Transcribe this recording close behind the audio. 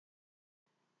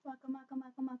Welcome, welcome,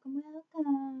 welcome, welcome,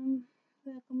 welcome.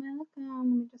 Welcome, welcome.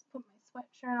 Let me just put my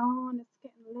sweatshirt on. It's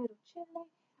getting a little chilly.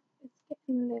 It's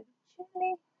getting a little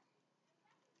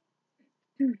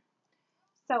chilly.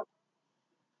 So,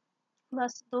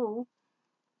 let's do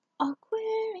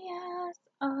Aquarius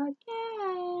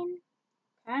again.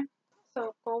 Okay?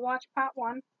 So, go watch part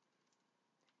 1. And,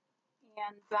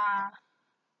 I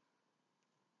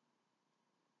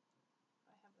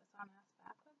have this on ass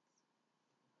backwards.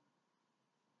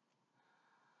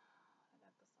 I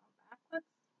got this on backwards.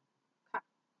 Okay.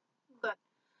 Good.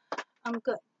 I'm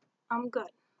good. I'm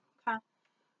good. Okay.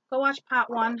 Go watch part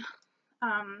 1.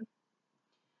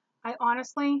 I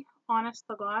honestly, honest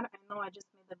to God, I know I just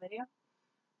made the video.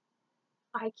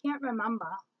 I can't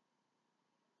remember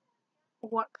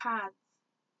what cards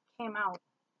came out.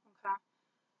 Okay.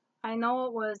 I know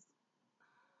it was,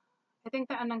 I think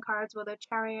the ending cards were the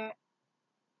Chariot,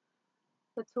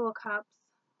 the Two of Cups,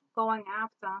 going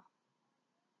after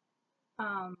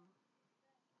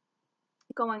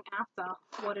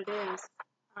what it is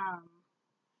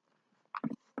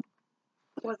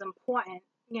was important,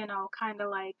 you know, kind of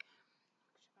like,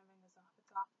 my ring is off,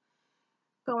 it's off.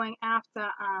 Going after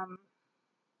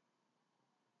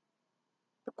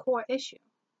the core issue,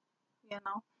 you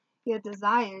know, your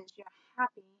desires, you're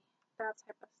happy, that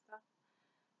type of stuff.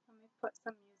 Let me put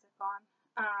some music on.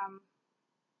 I'm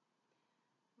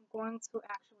going to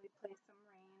actually play some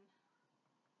rain.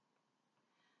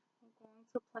 I'm going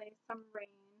to play some rain.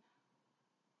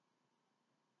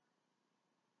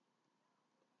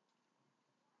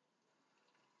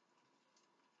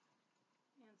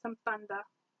 And some thunder.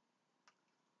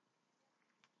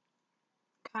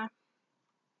 Okay.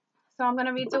 So I'm going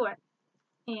to redo it.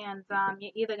 And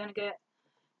you're either going to get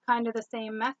kind of the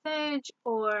same message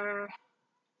or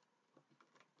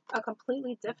a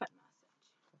completely different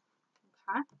message.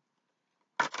 Okay.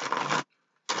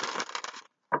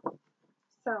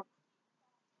 So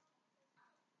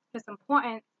it's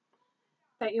important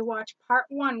that you watch part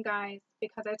 1, guys,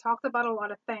 because I talked about a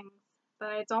lot of things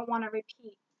that I don't want to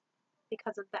repeat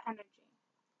because of the energy.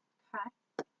 Okay.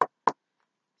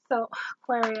 So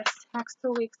Aquarius, next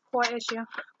 2 weeks, core issue,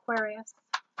 Aquarius.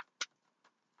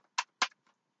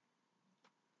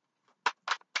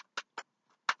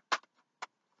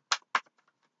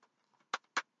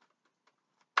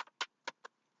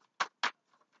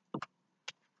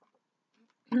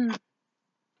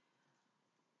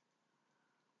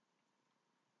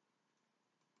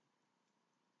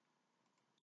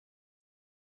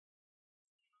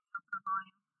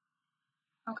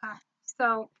 Okay,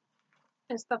 so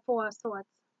it's the Four of Swords.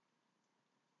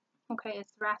 Okay,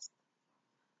 it's rest,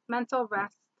 mental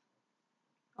rest.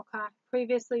 Okay,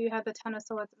 previously you had the Ten of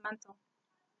Swords, mental.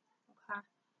 Okay,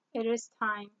 it is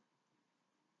time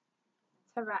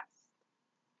to rest.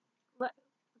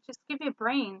 Just give your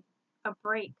brain a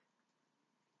break.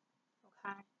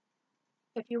 Okay,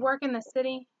 if you work in the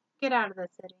city, get out of the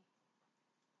city.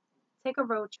 Take a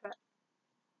road trip.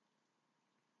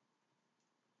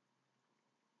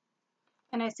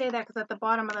 And I say that because at the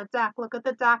bottom of the deck, look at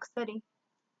the dark city.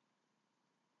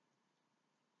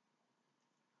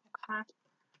 Okay.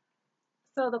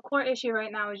 So the core issue right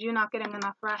now is you're not getting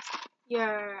enough rest.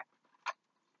 Your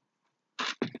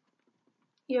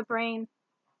brain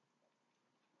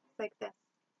is like this.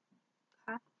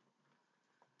 Okay.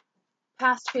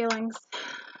 Past feelings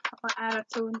or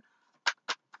attitude.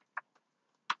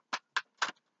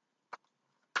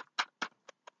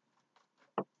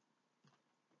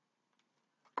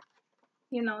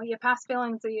 You know, your past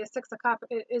feelings or your Six of Cups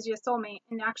is your soulmate.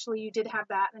 And actually you did have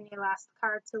that. And your last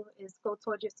card too is go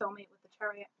towards your soulmate with the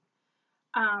Chariot.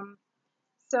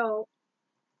 So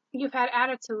you've had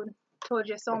attitude towards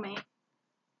your soulmate.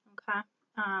 Okay.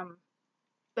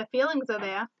 The feelings are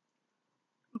there,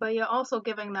 but you're also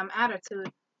giving them attitude.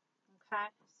 Okay.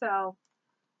 So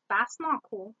that's not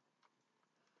cool.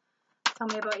 Tell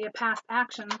me about your past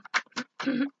action.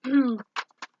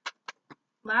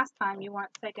 Last time you weren't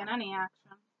taking any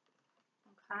action.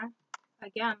 Okay.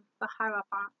 Again, the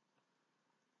Hierophant.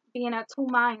 Being at 2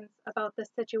 minds about this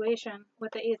situation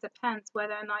with the Ace of Pence,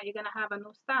 whether or not you're going to have a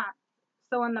new start.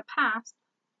 So in the past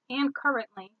and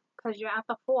currently, because you're at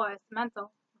the 4, it's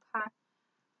mental. Okay.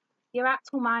 You're at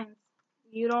 2 minds.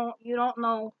 You don't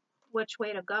know which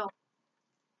way to go.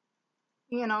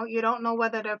 You know, you don't know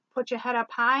whether to put your head up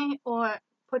high or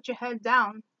put your head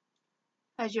down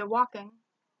as you're walking.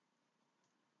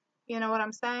 You know what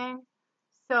I'm saying?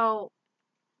 So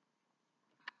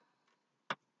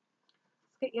let's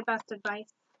get your best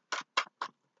advice.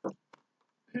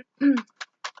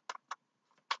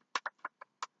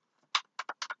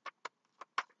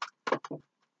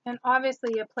 And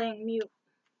obviously you're playing mute.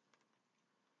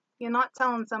 You're not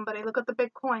telling somebody, look at the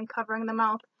big coin covering the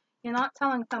mouth. You're not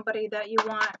telling somebody that you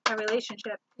want a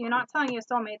relationship. You're not telling your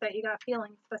soulmate that you got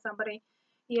feelings for somebody.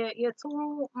 You're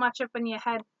too much up in your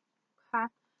head. Okay?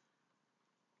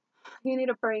 You need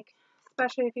a break,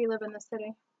 especially if you live in the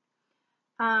city.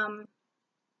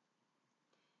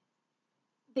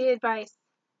 The advice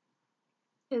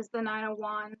is the Nine of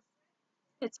Wands.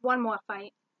 It's one more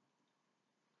fight.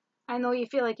 I know you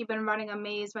feel like you've been running a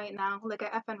maze right now, like an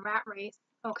effing rat race,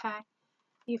 okay?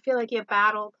 You feel like you're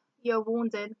battled, you're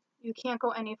wounded, you can't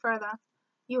go any further.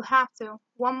 You have to.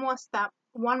 One more step,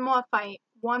 one more fight,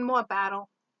 one more battle.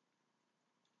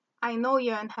 I know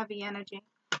you're in heavy energy,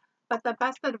 but the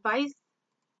best advice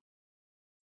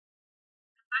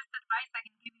I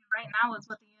can give you right now is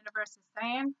what the universe is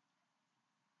saying.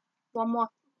 One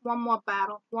more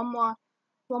battle, one more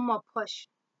push.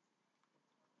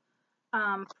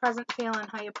 Present feeling,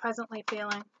 how you're presently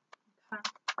feeling, okay?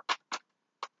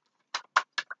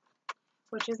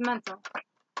 Which is mental.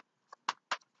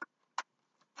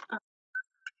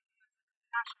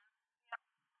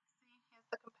 See, here's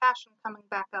the compassion coming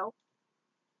back out.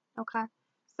 Okay,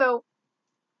 so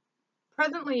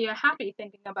presently you're happy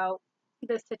thinking about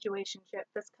this situationship,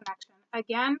 this connection.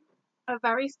 Again, a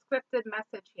very scripted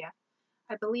message here.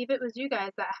 I believe it was you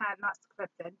guys that had, not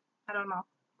scripted, I don't know,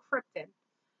 cryptid.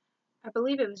 I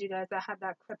believe it was you guys that had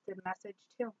that cryptid message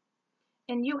too.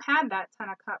 And you had that 10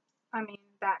 of cups. I mean,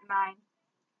 that 9.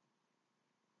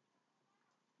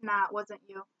 Nah, it wasn't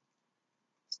you.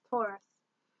 It's Taurus.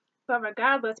 But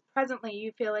regardless, presently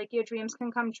you feel like your dreams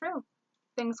can come true.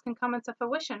 Things can come into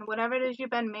fruition. Whatever it is you've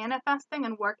been manifesting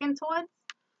and working towards,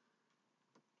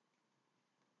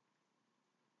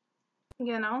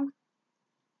 you know,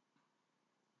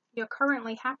 you're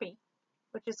currently happy,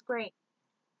 which is great.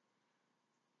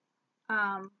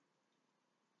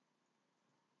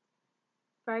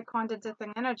 Very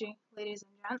contradicting energy, ladies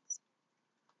and gents.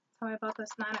 Tell me about this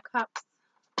 9 of cups.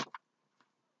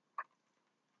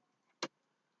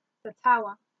 The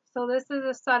Tower. So this is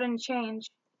a sudden change.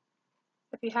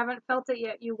 If you haven't felt it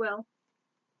yet, you will.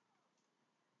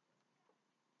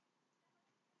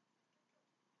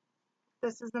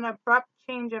 This is an abrupt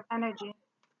change of energy.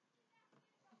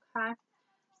 Okay?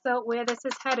 So where this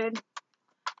is headed,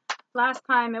 last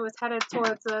time it was headed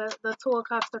towards the 2 of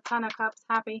cups, the 10 of cups,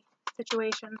 happy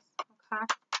situations. Okay?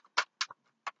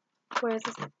 Where is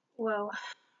this? Whoa.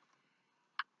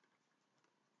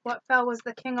 What fell was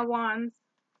the King of Wands.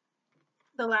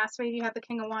 The last read, you had the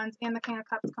King of Wands and the King of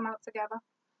Cups come out together.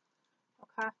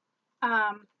 Okay?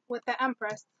 With the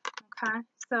Empress. Okay?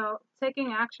 So,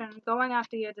 taking action, going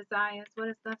after your desires. What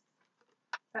is this?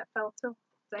 That fell too.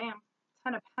 Damn.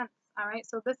 10 of Pence. Alright?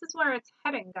 So, this is where it's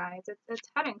heading, guys.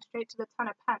 It's heading straight to the 10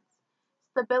 of Pence.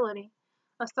 Stability.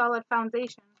 A solid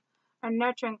foundation. A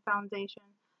nurturing foundation.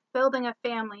 Building a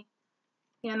family.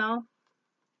 You know?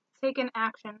 Taking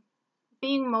action.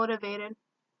 Being motivated.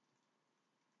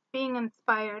 Being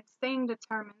inspired. Staying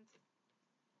determined.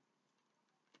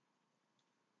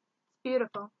 It's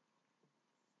beautiful.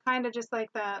 Kind of just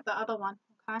like the other one.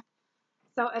 Okay?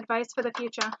 So, advice for the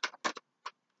future.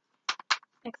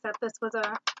 Except this was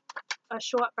a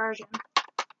short version.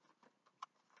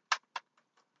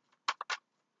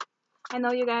 I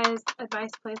know you guys,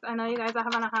 advice please, I know you guys are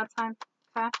having a hard time,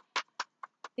 okay?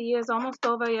 The year's almost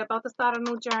over, you're about to start a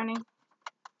new journey.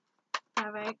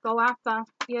 Alright, go after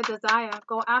your desire,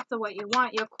 go after what you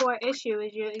want. Your core issue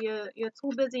is you're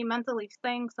too busy mentally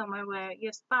staying somewhere where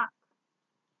you're stuck.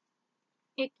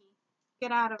 Icky.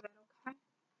 Get out of it, okay?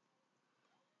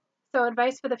 So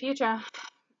advice for the future,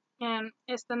 and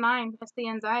it's the 9, it's the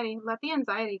anxiety. Let the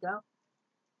anxiety go.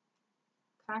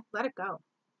 Okay, let it go.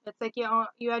 It's like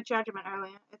you had judgment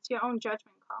earlier. It's your own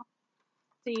judgment call.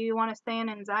 Do you want to stay in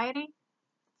anxiety?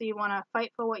 Do you want to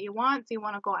fight for what you want? Do you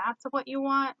want to go after what you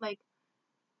want? Like,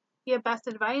 your best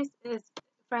advice is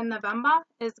for November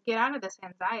is get out of this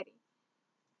anxiety.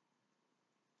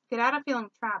 Get out of feeling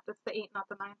trapped. It's the 8, not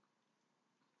the 9.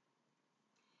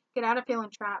 Get out of feeling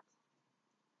trapped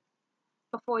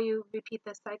before you repeat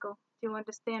this cycle. Do you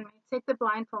understand me? Take the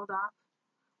blindfold off.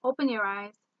 Open your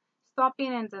eyes. Stop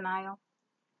being in denial.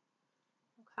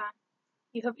 Okay.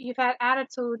 You've had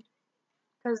attitude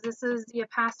because this is your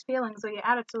past feelings or your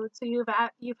attitude. So you've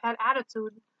had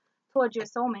attitude towards your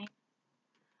soulmate.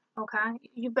 Okay?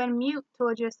 You've been mute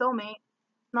towards your soulmate,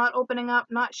 not opening up,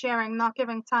 not sharing, not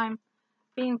giving time,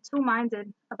 being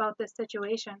two-minded about this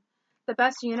situation. The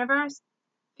best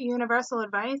universal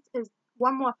advice is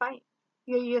one more fight.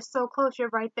 You're so close. You're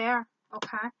right there.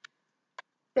 Okay?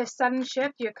 This sudden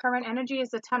shift, your current energy is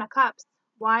the 10 of Cups.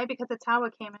 Why? Because the Tower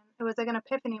came in. It was like an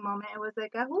epiphany moment. It was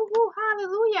like a woo-hoo,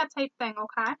 hallelujah type thing,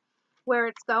 okay? where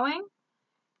it's going.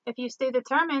 If you stay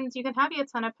determined, you can have your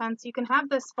 10 of Pentacles. You can have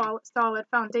this solid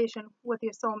foundation with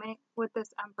your soulmate, with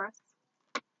this Empress.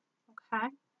 Okay?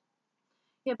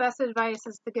 Your best advice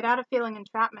is to get out of feeling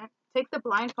entrapment. Take the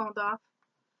blindfold off.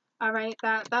 All right?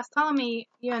 That's telling me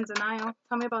you're in denial.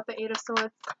 Tell me about the 8 of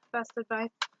Swords. Best advice.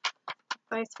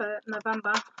 Advice for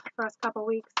November, first couple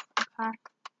weeks. Okay?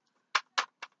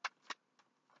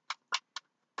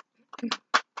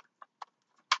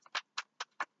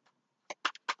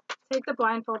 Take the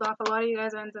blindfold off. A lot of you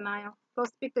guys are in denial. Go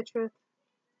speak the truth.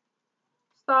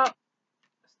 Stop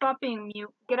being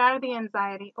mute. Get out of the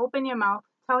anxiety. Open your mouth.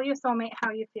 Tell your soulmate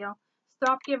how you feel.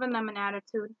 Stop giving them an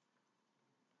attitude.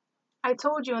 I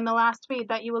told you in the last read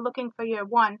that you were looking for your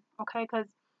one, okay? Because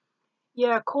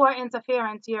your core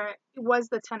interference was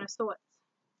the 10 of Swords.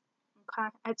 Okay?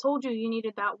 I told you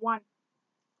needed that one.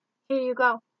 Here you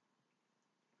go.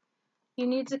 You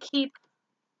need to keep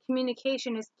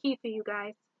communication is key for you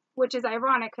guys, which is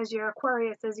ironic because your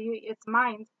Aquarius is it's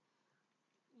mind.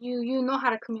 You know how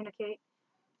to communicate.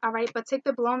 All right, but take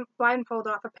the blindfold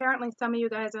off. Apparently, some of you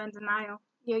guys are in denial.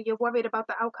 You're worried about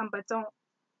the outcome, but don't.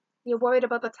 You're worried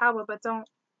about the Tower, but don't.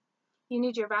 You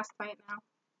need your rest right now.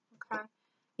 Okay?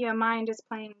 Your mind is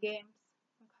playing games.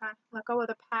 Okay? Let go of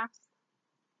the past.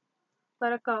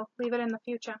 Let it go. Leave it in the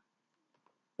future.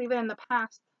 Leave it in the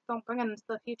past. Don't bring it into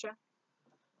the future.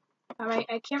 All right.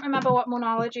 I can't remember what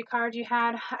Moonology card you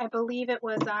had. I believe it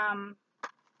was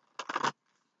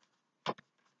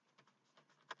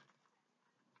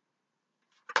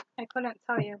I couldn't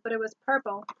tell you, but it was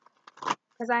purple.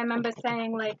 Because I remember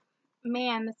saying, like,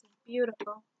 man, this is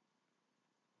beautiful.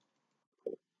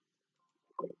 Just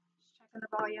checking the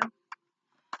volume.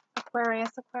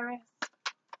 Aquarius.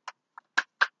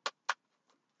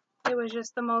 It was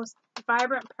just the most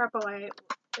vibrant purple.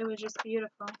 It was just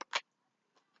beautiful.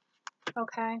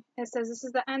 Okay. It says this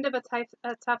is the end of a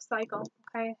tough cycle.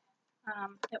 Okay.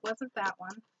 It wasn't that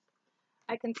one.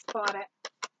 I can spot it.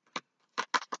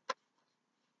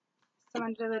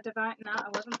 Surrender to the divine. No,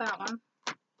 it wasn't that one.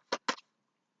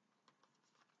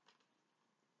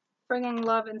 Bringing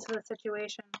love into the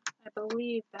situation. I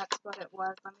believe that's what it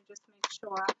was. Let me just make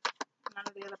sure none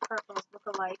of the other purples look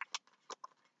alike.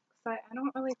 I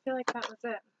don't really feel like that was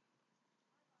it.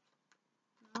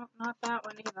 No, not that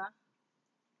one either.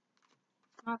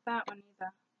 Not that one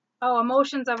either. Oh,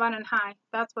 emotions are running high.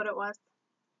 That's what it was.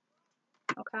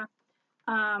 Okay.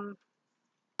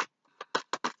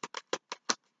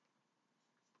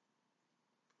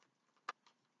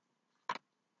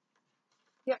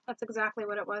 Yep, that's exactly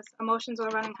what it was. Emotions were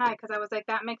running high because I was like,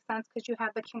 that makes sense because you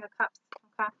had the King of Cups.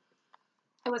 Okay.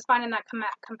 It was finding that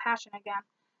compassion again.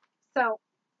 So,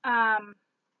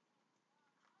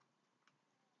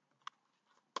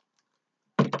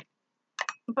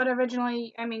 but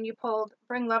originally, I mean, you pulled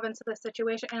bring love into the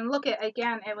situation. And look at,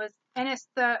 again, it was, and it's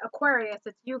the Aquarius.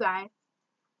 It's you guys.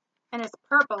 And it's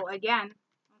purple again.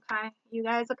 Okay. You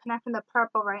guys are connecting the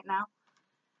purple right now.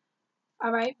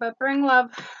 All right. But bring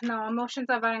love. No, emotions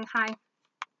are running high.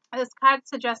 This card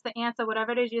suggests the answer,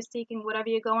 whatever it is you're seeking, whatever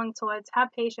you're going towards.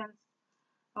 Have patience.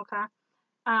 Okay.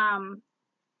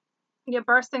 You're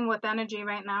bursting with energy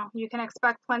right now. You can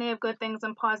expect plenty of good things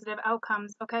and positive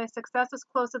outcomes. Okay. Success is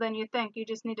closer than you think. You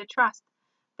just need to trust.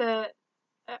 The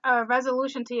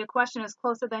resolution to your question is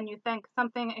closer than you think.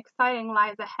 Something exciting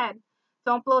lies ahead.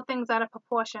 Don't blow things out of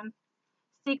proportion.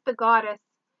 Seek the goddess.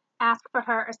 Ask for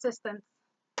her assistance.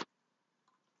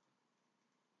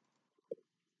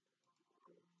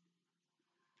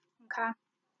 Okay.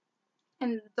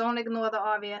 And don't ignore the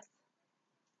obvious.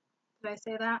 Did I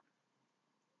say that?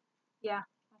 Yeah.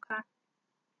 Okay. I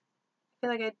feel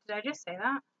like did I just say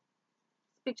that?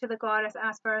 Speak to the goddess,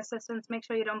 ask for assistance, make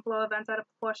sure you don't blow events out of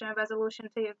proportion. A resolution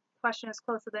to your question is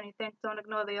closer than you think. Don't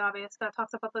ignore the obvious. That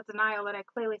talks about the denial that I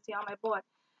clearly see on my board.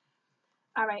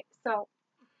 All right, so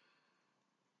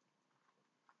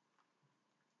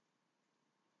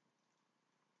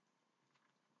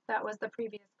that was the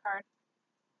previous card,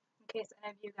 in case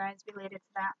any of you guys related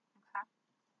to that, okay?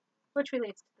 Which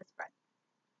relates to the spread.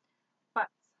 But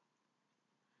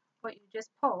what you just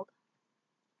pulled,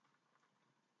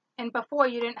 and before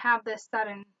you didn't have this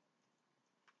sudden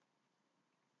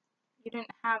thing,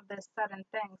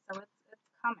 so it's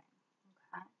coming,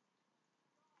 okay?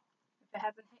 If it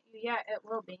hasn't hit you yet, it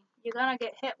will be. You're gonna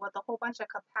get hit with a whole bunch of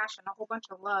compassion, a whole bunch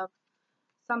of love,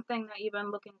 something that you've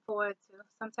been looking forward to,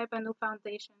 some type of new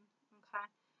foundation,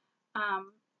 okay?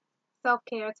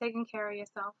 Self-care, taking care of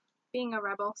yourself, being a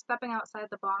rebel, stepping outside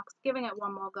the box, giving it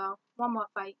one more go, one more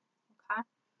fight, okay?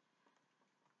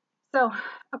 So,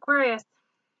 Aquarius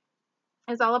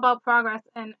is all about progress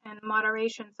and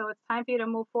moderation, so it's time for you to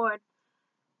move forward.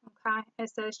 Okay? It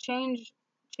says change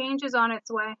is on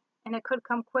its way, and it could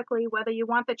come quickly. Whether you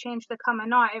want the change to come or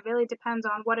not, it really depends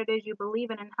on what it is you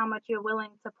believe in and how much you're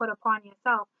willing to put upon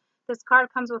yourself. This card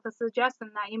comes with a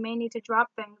suggestion that you may need to drop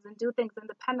things and do things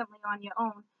independently on your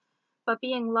own, but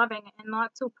being loving and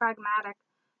not too pragmatic.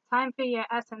 Time for your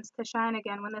essence to shine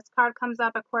again. When this card comes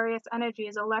up, Aquarius energy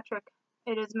is electric.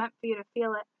 It is meant for you to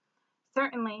feel it.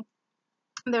 Certainly,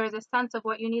 there is a sense of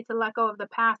what you need to let go of the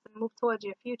past and move towards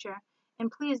your future,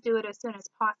 and please do it as soon as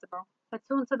possible.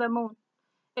 Attune to the moon.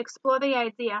 Explore the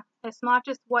idea. It's not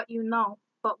just what you know,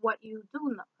 but what you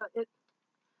do know.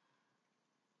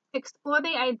 Explore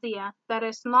the idea that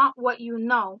it's not what you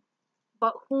know,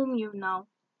 but whom you know.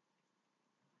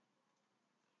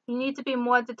 You need to be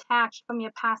more detached from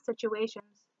your past situations.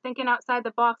 Thinking outside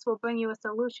the box will bring you a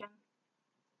solution.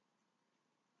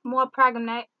 More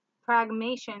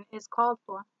pragmation is called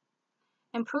for.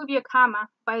 Improve your karma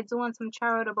by doing some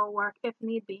charitable work if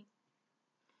need be.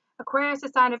 Aquarius is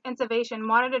a sign of innovation,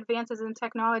 modern advances in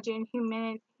technology and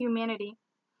humanity.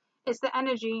 It's the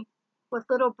energy with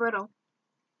little brittle.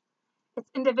 It's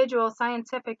individual,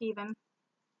 scientific even,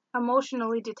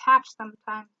 emotionally detached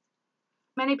sometimes.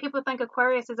 Many people think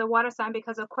Aquarius is a water sign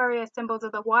because Aquarius symbols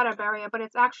of the water barrier, but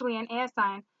it's actually an air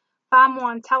sign, far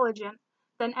more intelligent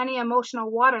than any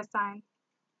emotional water sign.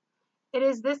 It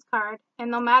is this card, and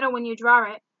no matter when you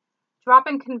draw it,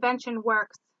 dropping convention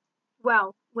works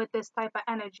well with this type of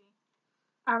energy.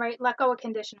 All right, let go of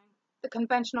conditioning. The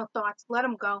conventional thoughts, let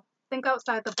them go. Think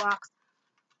outside the box.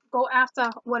 Go after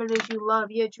what it is you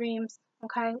love, your dreams,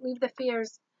 okay? Leave the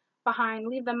fears behind.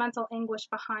 Leave the mental anguish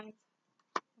behind,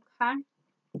 okay?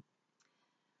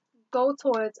 Go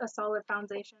towards a solid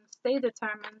foundation. Stay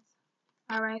determined,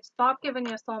 all right? Stop giving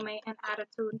your soulmate an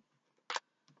attitude.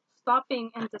 Stop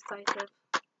being indecisive.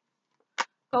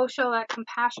 Go show that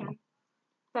compassion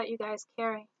that you guys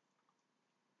carry.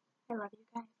 I love you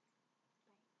guys.